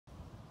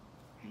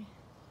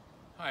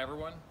Hi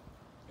everyone,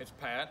 it's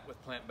Pat with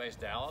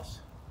Plant-Based Dallas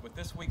with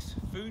this week's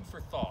Food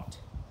for Thought.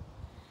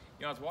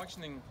 You know, I was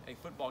watching a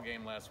football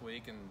game last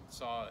week and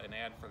saw an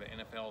ad for the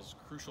NFL's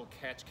Crucial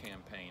Catch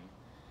campaign,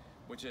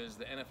 which is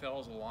the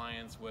NFL's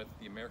alliance with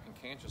the American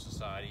Cancer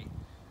Society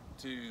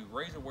to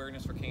raise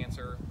awareness for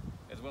cancer,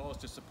 as well as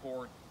to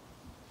support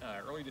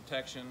early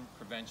detection,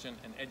 prevention,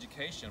 and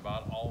education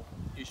about all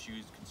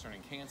issues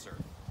concerning cancer.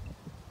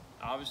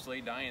 Obviously,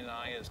 Diane and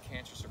I, as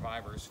cancer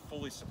survivors,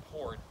 fully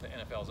support the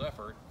NFL's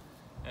effort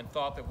and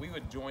thought that we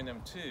would join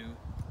them too,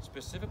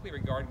 specifically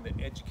regarding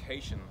the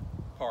education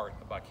part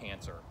about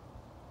cancer.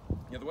 You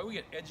know, the way we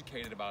get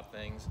educated about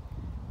things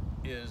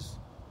is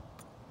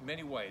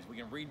many ways. We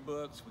can read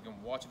books, we can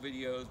watch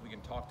videos, we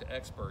can talk to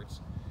experts.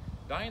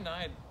 Diane and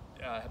I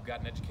have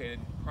gotten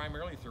educated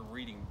primarily through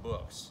reading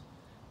books.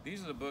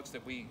 These are the books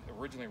that we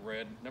originally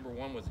read. Number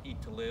one was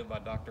Eat to Live by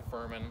Dr.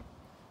 Fuhrman,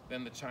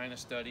 then The China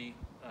Study,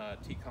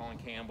 T. Colin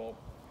Campbell,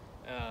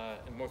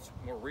 and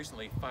more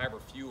recently,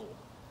 Fiber Fueled.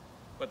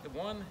 But the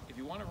one, if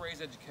you want to raise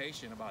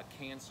education about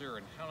cancer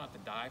and how not to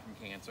die from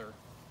cancer,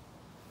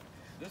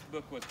 this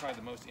book was probably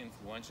the most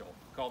influential,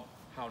 called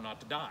How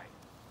Not to Die.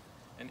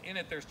 And in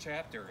it there's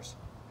chapters: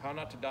 how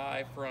not to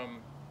die from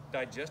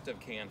digestive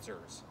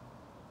cancers,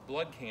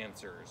 blood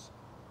cancers,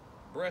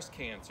 breast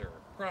cancer,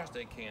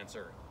 prostate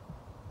cancer.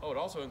 Oh, it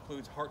also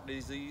includes heart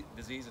disease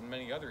and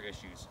many other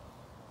issues.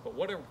 But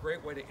what a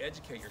great way to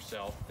educate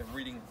yourself than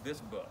reading this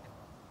book.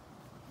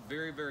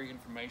 Very, very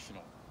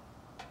informational.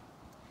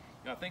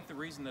 Now, I think the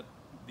reason that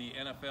the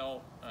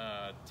NFL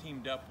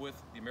teamed up with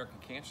the American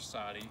Cancer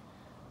Society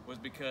was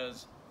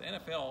because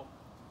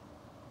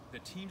the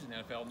teams in the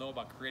NFL know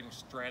about creating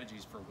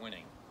strategies for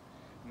winning.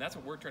 And that's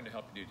what we're trying to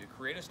help you do, to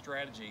create a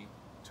strategy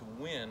to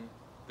win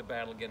the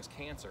battle against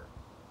cancer.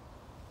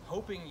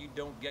 Hoping you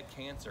don't get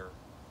cancer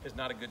is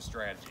not a good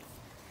strategy.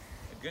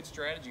 A good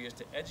strategy is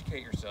to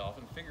educate yourself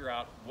and figure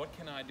out what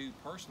can I do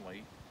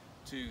personally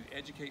to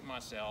educate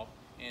myself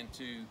and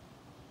to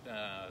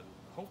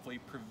hopefully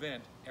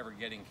prevent ever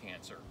getting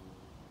cancer.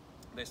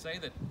 They say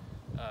that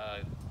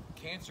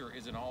cancer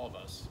is in all of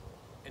us,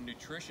 and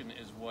nutrition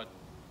is what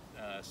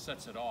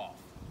sets it off.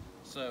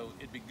 So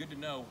it'd be good to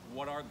know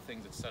what are the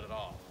things that set it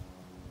off.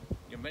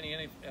 You know, many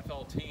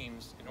NFL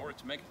teams, in order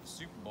to make it to the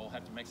Super Bowl,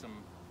 have to make some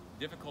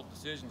difficult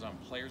decisions on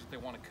players that they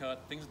want to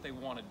cut, things that they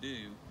want to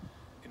do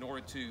in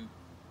order to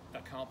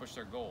accomplish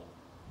their goal.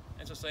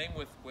 And it's the same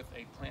with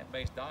a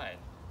plant-based diet.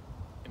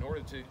 In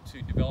order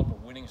to develop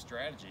a winning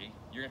strategy,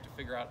 you're going to have to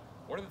figure out,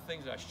 what are the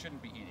things that I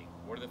shouldn't be eating?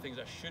 What are the things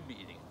I should be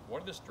eating?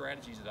 What are the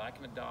strategies that I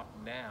can adopt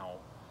now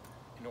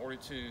in order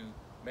to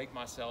make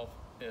myself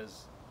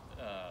as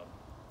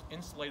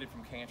insulated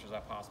from cancer as I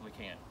possibly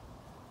can?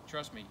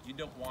 Trust me, you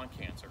don't want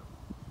cancer.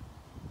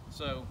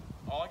 So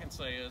all I can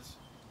say is,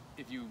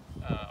 if you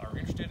are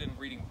interested in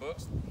reading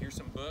books, here's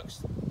some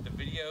books. The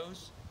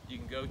videos, you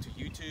can go to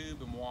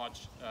YouTube and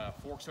watch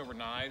Forks Over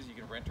Knives. You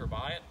can rent or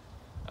buy it.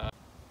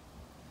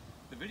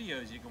 The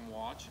videos you can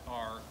watch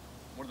are,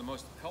 one of the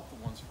most helpful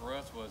ones for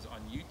us was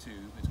on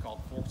YouTube. It's called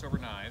Forks Over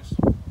Knives.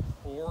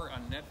 Or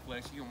on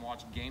Netflix, you can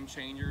watch Game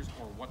Changers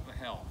or What the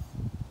Health.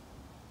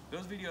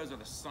 Those videos are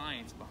the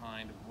science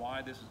behind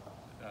why this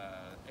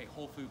a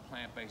whole food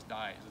plant-based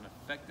diet is an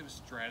effective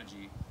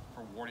strategy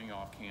for warding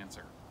off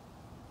cancer.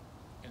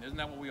 And isn't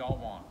that what we all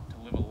want? To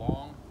live a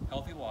long,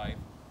 healthy life,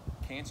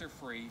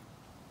 cancer-free,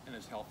 and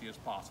as healthy as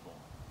possible.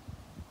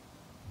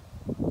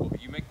 Will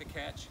you make the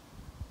catch?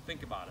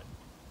 Think about it.